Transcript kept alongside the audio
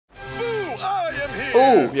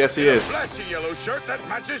Oh, yes he is. Flashy yellow shirt that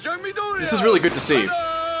matches young Midoriya. This is really good to see.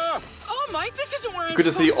 All Might, this isn't where I'm Good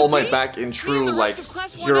to see supposed All to Might be. back in Me true, and the like, rest of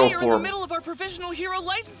Class 1A hero are in the form. middle of our professional hero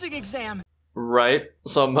licensing exam. Right?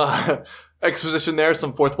 Some exposition there,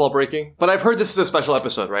 some fourth wall breaking. But I've heard this is a special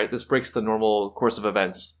episode, right? This breaks the normal course of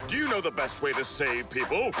events. Do you know the best way to save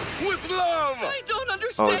people? With love! I don't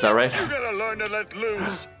understand. Oh, is that right? You gotta learn to let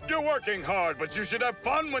loose. You're working hard, but you should have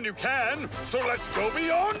fun when you can. So let's go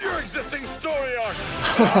beyond your existing story arc.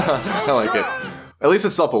 I like it. At least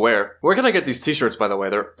it's self-aware. Where can I get these t-shirts, by the way?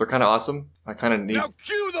 They're kind of awesome. I kind of need Now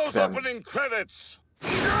cue those them. opening credits.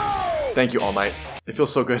 Go! Thank you, All Might. It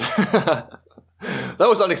feels so good. That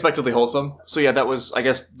was unexpectedly wholesome. So yeah, that was, I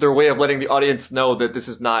guess, their way of letting the audience know that this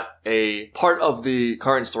is not a part of the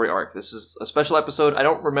current story arc. This is a special episode. I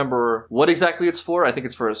don't remember what exactly it's for. I think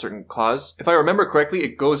it's for a certain cause. If I remember correctly,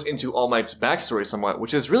 it goes into All Might's backstory somewhat,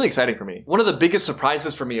 which is really exciting for me. One of the biggest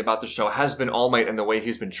surprises for me about the show has been All Might and the way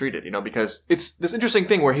he's been treated, you know, because it's this interesting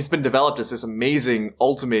thing where he's been developed as this amazing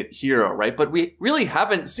ultimate hero, right? But we really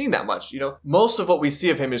haven't seen that much, you know? Most of what we see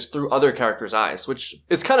of him is through other characters' eyes, which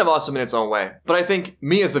is kind of awesome in its own way. But I think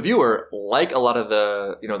me as the viewer, like a lot of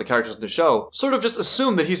the, you know, the characters in the show, sort of just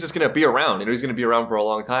assume that he's just going to be around. You know, he's going to be around for a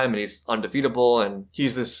long time and he's undefeatable and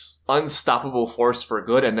he's this unstoppable force for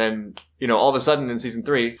good. And then, you know, all of a sudden in season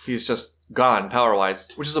 3, he's just gone power-wise,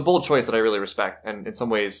 which is a bold choice that I really respect and in some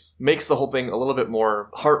ways makes the whole thing a little bit more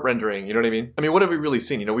heart-rendering, you know what I mean? I mean, what have we really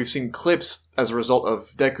seen? You know, we've seen clips as a result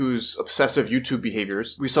of Deku's obsessive YouTube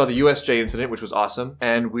behaviors. We saw the USJ incident, which was awesome,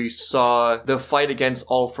 and we saw the fight against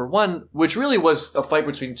All For One, which really was a fight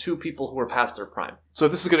between two people who were past their prime. So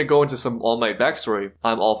if this is going to go into some All Might backstory,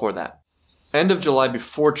 I'm all for that. End of July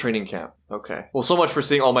before training camp. Okay. Well, so much for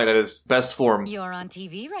seeing All Might at his best form. You're on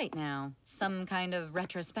TV right now. Some kind of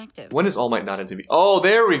retrospective. When is All Might not on TV? Oh,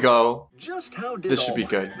 there we go. Just how did This should All be Might,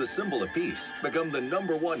 good. the symbol of peace, become the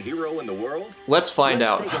 #1 hero in the world? Let's find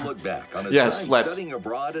out. Let's take a look back on his Yes, time let's. studying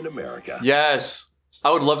abroad in America. Yes. I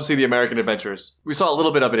would love to see the American adventures. We saw a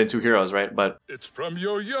little bit of it in Two Heroes, right? But, It's from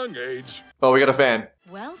your young age. oh, we got a fan.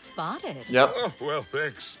 Well spotted. Yep. Oh, well,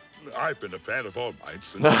 thanks. I've been a fan of All Might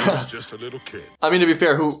since I was just a little kid. I mean, to be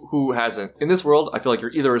fair, who hasn't? In this world, I feel like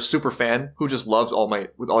you're either a super fan who just loves All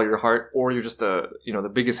Might with all your heart, or you're just the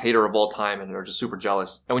biggest hater of all time and are just super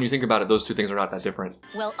jealous. And when you think about it, those two things are not that different.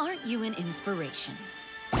 Well, aren't you an inspiration?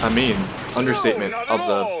 I mean, understatement No, not of at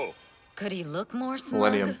the all. Could he look more smug?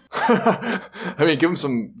 millennium. I mean, give him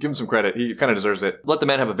some credit. He kind of deserves it. Let the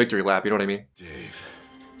man have a victory lap, you know what I mean? Dave,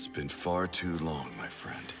 it's been far too long, my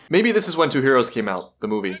friend. Maybe this is when Two Heroes came out, the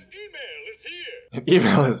movie. Email is here.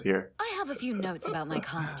 Email is here. I have a few notes about my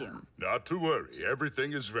costume. Not to worry.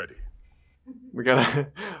 Everything is ready. We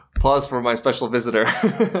gotta pause for my special visitor.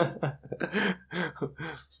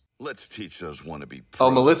 Let's teach those wannabe Oh,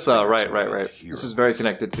 pros Melissa, a right. thing or two about This heroes. is very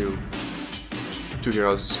connected to Two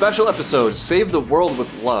Heroes. Special episode, Save the World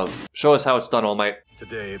with Love. Show us how it's done, All Might.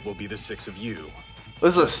 Today it will be the 6 of you.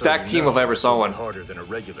 This is a So stacked you team know if I ever it's saw a lot one. harder than a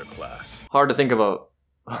regular class. Hard to think about.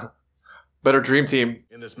 Better dream team.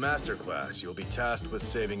 In this master class, you'll be tasked with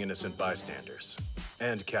saving innocent bystanders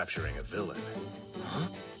and capturing a villain.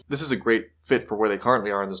 This is a great fit for where they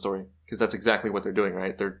currently are in the story, because that's exactly what they're doing,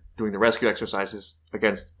 right? They're doing the rescue exercises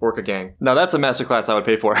against Orca Gang. Now that's a masterclass I would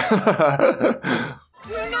pay for.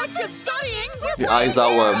 We're not just studying, we're The playing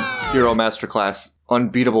Aizawa Hero Masterclass.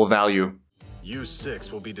 Unbeatable value. You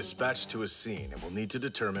 6 will be dispatched to a scene and will need to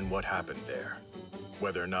determine what happened there.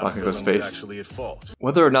 Whether or not Fucking a goes villain was face. actually at fault.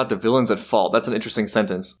 Whether or not the villain's at fault. That's an interesting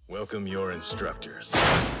sentence. Welcome your instructors.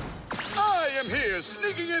 I am here,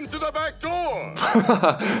 sneaking into the back door.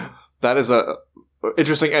 That is a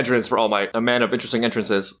interesting entrance for All Might. A man of interesting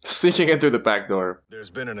entrances. Sneaking in through the back door. There's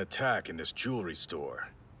been an attack in this jewelry store.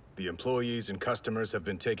 The employees and customers have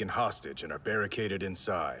been taken hostage and are barricaded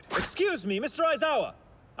inside. Excuse me, Mr. Aizawa.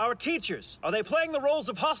 Our teachers, are they playing the roles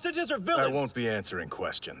of hostages or villains? I won't be answering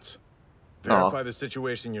questions. Verify the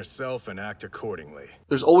situation yourself and act accordingly.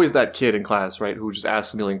 There's always that kid in class, right, who just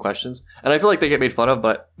asks a million questions. And I feel like they get made fun of,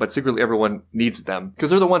 but secretly everyone needs them. Because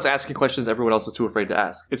they're the ones asking questions everyone else is too afraid to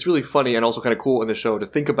ask. It's really funny and also kind of cool in the show to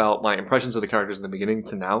think about my impressions of the characters in the beginning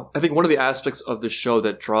to now. I think one of the aspects of the show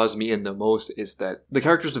that draws me in the most is that the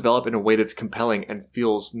characters develop in a way that's compelling and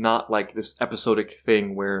feels not like this episodic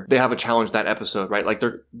thing where they have a challenge that episode, right? Like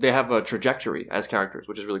they have a trajectory as characters,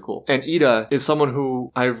 which is really cool. And Ida is someone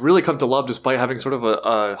who I've really come to love despite having sort of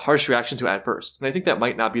a harsh reaction to it at first. And I think that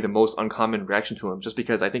might not be the most uncommon reaction to him, just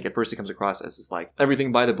because I think at first he comes across as this like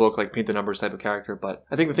everything by the book, like paint the numbers type of character. But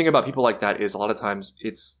I think the thing about people like that is a lot of times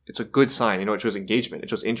it's a good sign. You know, it shows engagement, it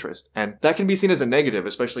shows interest. And that can be seen as a negative,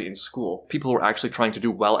 especially in school. People are actually trying to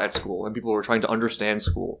do well at school, and people are trying to understand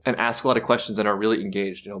school and ask a lot of questions and are really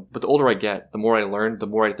engaged, you know. But the older I get, the more I learn, the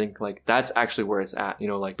more I think like that's actually where it's at. You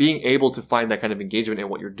know, like being able to find that kind of engagement in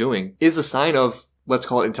what you're doing is a sign of, let's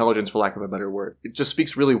call it intelligence for lack of a better word. It just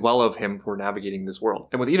speaks really well of him for navigating this world.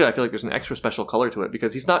 And with Ida, I feel like there's an extra special color to it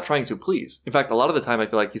because he's not trying to please. In fact, a lot of the time I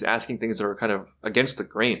feel like he's asking things that are kind of against the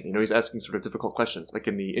grain. You know, he's asking sort of difficult questions, like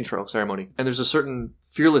in the intro ceremony. And there's a certain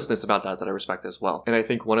fearlessness about that I respect as well. And I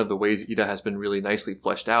think one of the ways Ida has been really nicely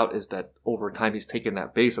fleshed out is that over time he's taken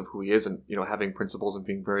that base of who he is and, you know, having principles and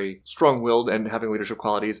being very strong-willed and having leadership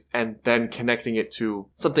qualities, and then connecting it to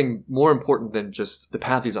something more important than just the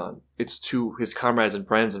path he's on. It's to his comrades and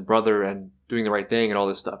friends and brother and doing the right thing and all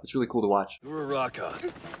this stuff. It's really cool to watch. You're a rock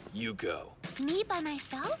on. You go. Me by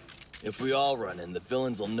myself? If we all run in, the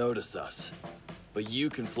villains will notice us. But you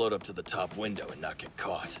can float up to the top window and not get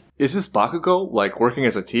caught. Is this Bakugo, like, working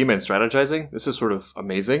as a team and strategizing? This is sort of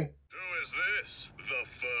amazing. Who is this? The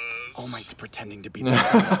Fuzz? All Might's pretending to be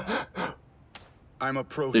the I'm a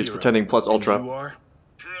pro He's hero. pretending plus ultra. And you are?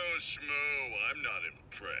 Pro schmo, I'm not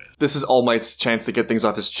impressed. This is All Might's chance to get things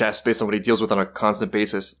off his chest based on what he deals with on a constant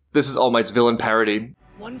basis. This is All Might's villain parody.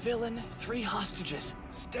 One villain, 3 hostages.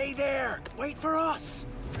 Stay there. Wait for us.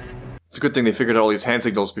 It's a good thing they figured out all these hand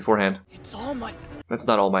signals beforehand. It's All Might. That's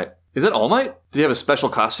not All Might. Is that All Might? Did he have a special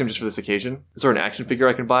costume just for this occasion? Is there an action figure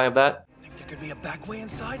I can buy of that? Think there could be a back way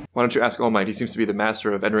inside? Why don't you ask All Might? He seems to be the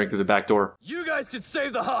master of entering through the back door. You guys can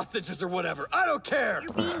save the hostages or whatever. I don't care.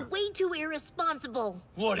 You're being way too irresponsible.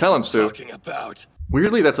 What Tell are him, you Sue. talking about?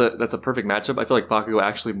 Weirdly, that's a perfect matchup. I feel like Bakugo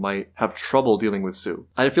actually might have trouble dealing with Sue.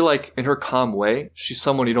 I feel like in her calm way, she's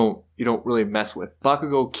someone you don't really mess with.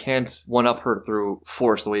 Bakugo can't one-up her through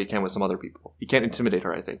force the way he can with some other people. He can't intimidate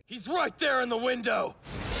her, I think. He's right there in the window.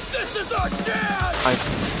 This is our chance! I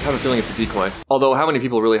have a feeling it's a decoy. Although, how many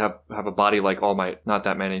people really have a body like All Might? Not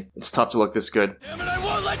that many. It's tough to look this good. Damn it, I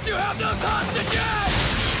won't let you have those hostages!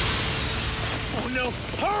 Oh no,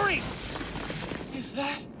 hurry! Is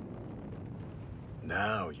that?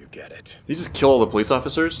 Now you get it. Did he just kill all the police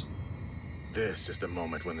officers? This is the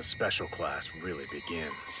moment when the special class really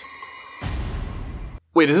begins.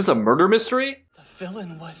 Wait, is this a murder mystery? The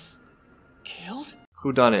villain was killed?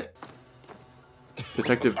 Who done it?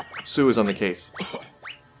 Detective Sue is on the case.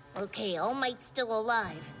 Okay, All Might's still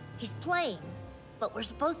alive. He's playing, but we're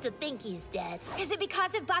supposed to think he's dead. Is it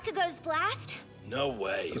because of Bakugo's blast? No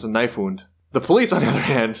way. There's a knife wound. The police, on the other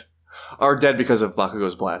hand, are dead because of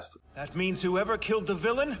Bakugo's blast. That means whoever killed the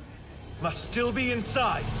villain must still be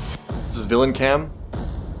inside. This is Villain Cam.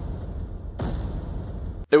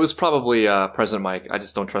 It was probably President Mike. I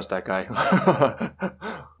just don't trust that guy.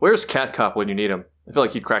 Where's Cat Cop when you need him? I feel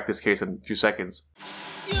like he'd crack this case in a few seconds.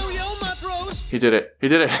 Yo, my bros! He did it. He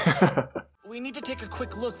did it. We need to take a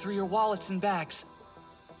quick look through your wallets and bags.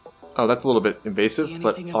 Oh, that's a little bit invasive,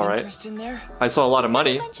 but alright. In there? I saw a lot of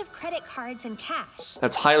money. A bunch of credit cards and cash.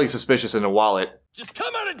 That's highly suspicious in a wallet. Just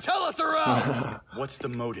come out and tell us or else! What's the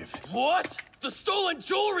motive? What? The stolen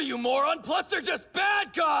jewelry, you moron! Plus they're just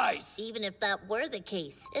bad guys! Even if that were the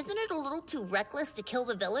case, isn't it a little too reckless to kill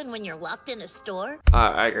the villain when you're locked in a store?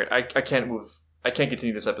 I can't move. I can't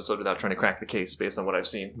continue this episode without trying to crack the case based on what I've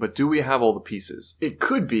seen. But do we have all the pieces? It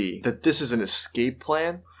could be that this is an escape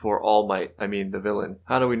plan for All Might. I mean, the villain.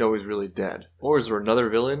 How do we know he's really dead? Or is there another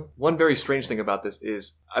villain? One very strange thing about this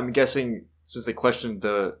is, I'm guessing, since they questioned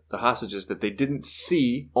the hostages, that they didn't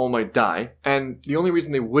see All Might die. And the only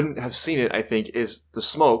reason they wouldn't have seen it, I think, is the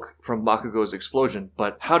smoke from Bakugo's explosion.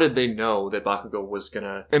 But how did they know that Bakugo was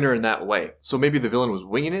gonna enter in that way? So maybe the villain was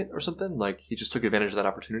winging it or something? Like, he just took advantage of that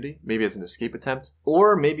opportunity? Maybe as an escape attempt?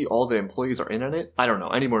 Or maybe all the employees are in on it? I don't know.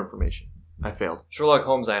 I need more information. I failed. Sherlock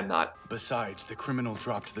Holmes, I am not. Besides, the criminal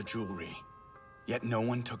dropped the jewelry. Yet no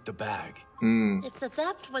one took the bag. If the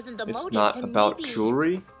theft wasn't the motive, It's not then about maybe...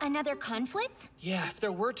 jewelry? Another conflict? Yeah, if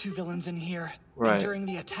there were 2 villains in here, Right. and during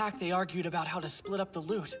the attack they argued about how to split up the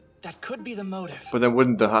loot, that could be the motive. But then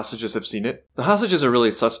wouldn't the hostages have seen it? The hostages are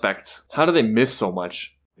really suspects. How do they miss so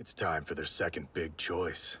much? It's time for their second big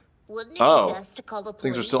choice. Wouldn't it Oh. be best to call the police?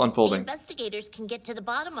 Things are still unfolding. The investigators can get to the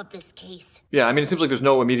bottom of this case. Yeah, I mean, it seems like there's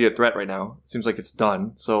no immediate threat right now. It seems like it's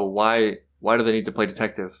done. So why do they need to play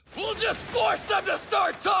detective? We'll just force them to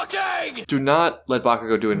start talking! Do not let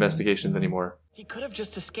Bakugo do investigations anymore. He could have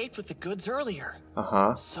just escaped with the goods earlier.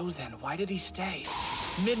 Uh-huh. So then, why did he stay?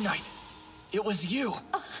 Midnight. It was you.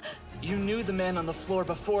 You knew the man on the floor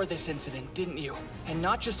before this incident, didn't you? And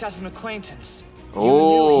not just as an acquaintance. You Oh,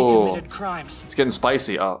 knew he committed crimes. it's getting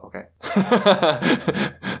spicy. Oh,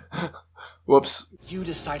 okay. Whoops. You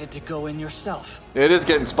decided to go in yourself. It is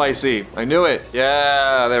getting spicy. I knew it.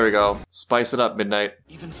 Yeah, there we go. Spice it up, Midnight.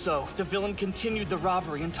 Even so, the villain continued the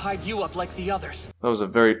robbery and tied you up like the others. That was a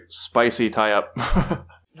very spicy tie-up.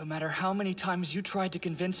 No matter how many times you tried to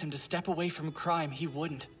convince him to step away from crime, he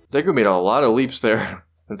wouldn't. Deku made a lot of leaps there.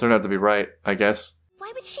 It turned out to be right, I guess.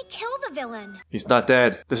 Why would she kill the villain? He's not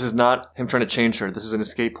dead. This is not him trying to change her. This is an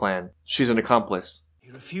escape plan. She's an accomplice. He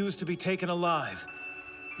refused to be taken alive.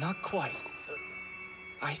 Not quite.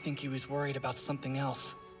 I think he was worried about something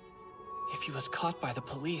else. If he was caught by the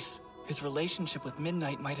police, his relationship with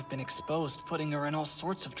Midnight might have been exposed, putting her in all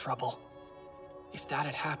sorts of trouble. If that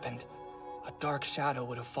had happened, a dark shadow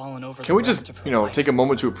would have fallen over Can we just, take a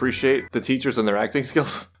moment to appreciate the teachers and their acting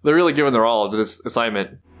skills? They're really giving their all to this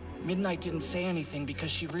assignment. Midnight didn't say anything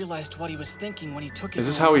because she realized what he was thinking when he took his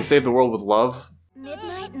Is this own how he life. saved the world with love?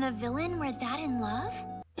 Midnight and the villain were that in love?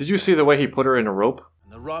 Did you see the way he put her in a rope?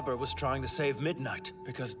 The robber was trying to save Midnight,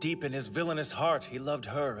 because deep in his villainous heart, he loved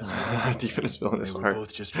her as well. Deep in his villainous They were heart.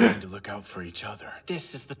 both just trying to look out for each other.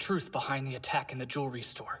 This is the truth behind the attack in the jewelry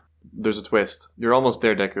store. There's a twist. You're almost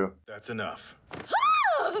there, Deku. That's enough. This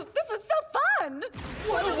was so fun!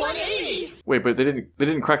 What a 180! Wait, but they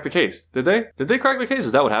didn't crack the case, did they? Did they crack the case?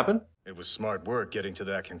 Is that what happened? It was smart work getting to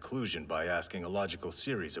that conclusion by asking a logical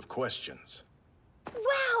series of questions.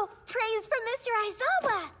 Wow! Praise from Mr.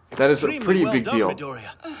 Aizawa! That is a Extremely pretty well big done, deal. Midoriya.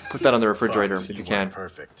 Put that on the refrigerator But if you weren't can.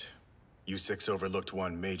 perfect. You six overlooked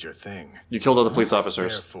one major thing. You killed all the police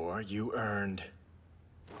officers. Therefore, you earned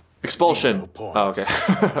Expulsion. 0 points. Oh,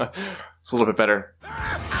 okay. It's a little bit better.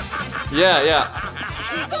 Yeah.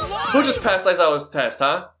 Who just passed Aizawa's test,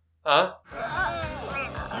 huh? Huh?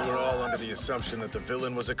 You were all under the assumption that the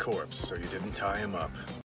villain was a corpse, so you didn't tie him up.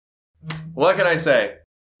 What can I say?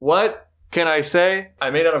 What can I say? I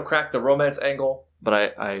may not have cracked the romance angle,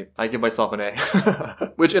 but I give myself an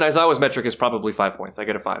A. Which in Aizawa's metric is probably 5 points. I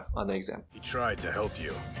get a 5 on the exam. He tried to help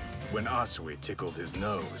you when Asui tickled his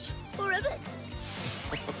nose.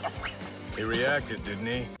 He reacted, didn't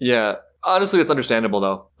he? Yeah. Honestly, that's understandable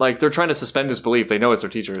though. Like, they're trying to suspend disbelief. They know it's their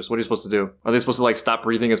teachers. What are you supposed to do? Are they supposed to, like, stop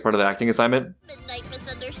breathing as part of the acting assignment? Midnight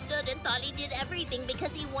misunderstood and thought he did everything because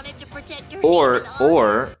he wanted to protect her Or, name and honor.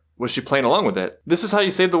 or was she playing along with it? This is how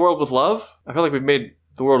you save the world with love? I feel like we've made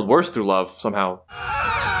the world worse through love somehow.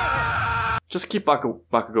 Just keep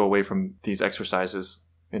Bakugo away from these exercises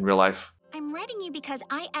in real life. I'm writing you because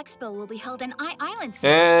iExpo will be held in Island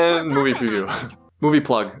soon. And Or movie Batman, preview. I think. Movie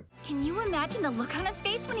plug. Can you imagine the look on his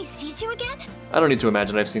face when he sees you again? I don't need to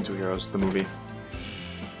imagine. I've seen Two Heroes, the movie.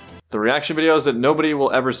 The reaction videos that nobody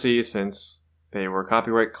will ever see since they were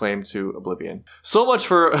copyright claimed to oblivion. So much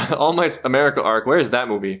for All Might's America arc. Where is that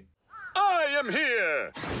movie? I am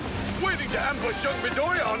here, waiting to ambush young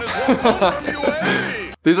Midoriya on his walk home from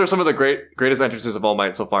UA. These are some of the greatest entrances of All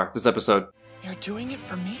Might so far, this episode. You're doing it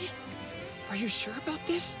for me? Are you sure about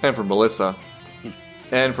this? And for Melissa.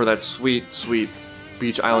 And for that sweet, sweet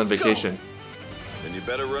beach island Let's go. vacation. Then you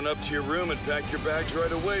better run up to your room and pack your bags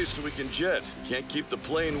right away so we can jet. Can't keep the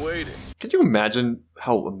plane waiting. Could you imagine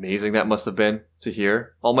how amazing that must have been to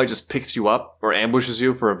hear? All Might just picks you up or ambushes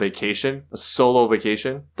you for a vacation, a solo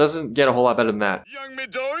vacation. Doesn't get a whole lot better than that. Young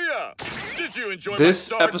Midoriya, did you enjoy This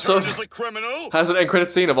my star episode turn as a criminal? has an end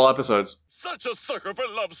credit scene of all episodes. Such a sucker for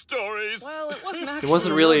love stories. Well, it wasn't actually It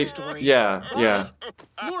wasn't a really, love story. yeah.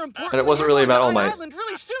 More importantly, And it wasn't we're really going about to All Might. Island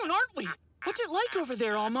really soon, aren't we? What's it like over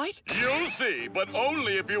there, All Might? You'll see, but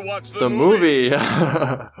only if you watch The movie.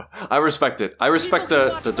 I respect it. I respect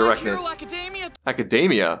the directness. AcaDAYmia.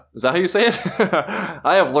 AcaDAYmia? Is that how you say it?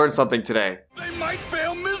 I have learned something today. They might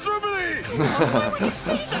fail miserably. Why would you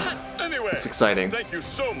say that? Anyway, It's exciting. thank you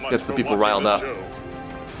so much Gets the for people watching riled the up.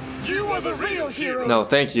 show. You are the real heroes. No,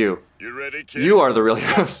 thank you. You ready, kid? You are the real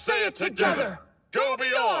heroes. Say it together. Go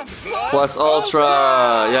beyond. Plus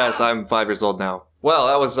Ultra! Yes, I'm 5 years old now. Well,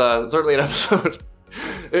 that was certainly an episode.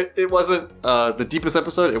 It wasn't the deepest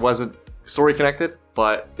episode. It wasn't story connected,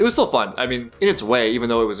 but it was still fun. I mean, in its way, even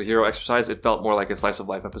though it was a hero exercise, it felt more like a slice of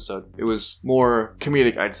life episode. It was more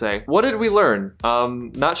comedic, I'd say. What did we learn?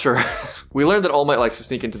 Not sure. We learned that All Might likes to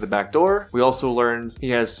sneak into the back door. We also learned he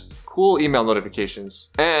has cool email notifications.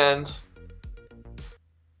 And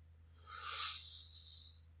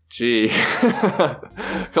gee,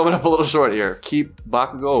 coming up a little short here. Keep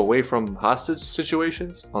Bakugo away from hostage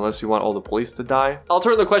situations, unless you want all the police to die. I'll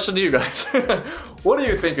turn the question to you guys. What do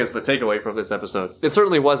you think is the takeaway from this episode? It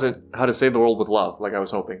certainly wasn't how to save the world with love, like I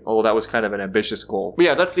was hoping, although that was kind of an ambitious goal. But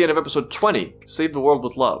yeah, that's the end of episode 20, Save the World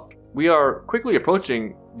with Love. We are quickly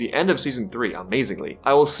approaching the end of Season 3, amazingly.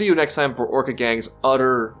 I will see you next time for Orca Gang's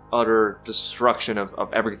utter destruction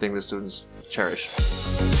of everything the students cherish.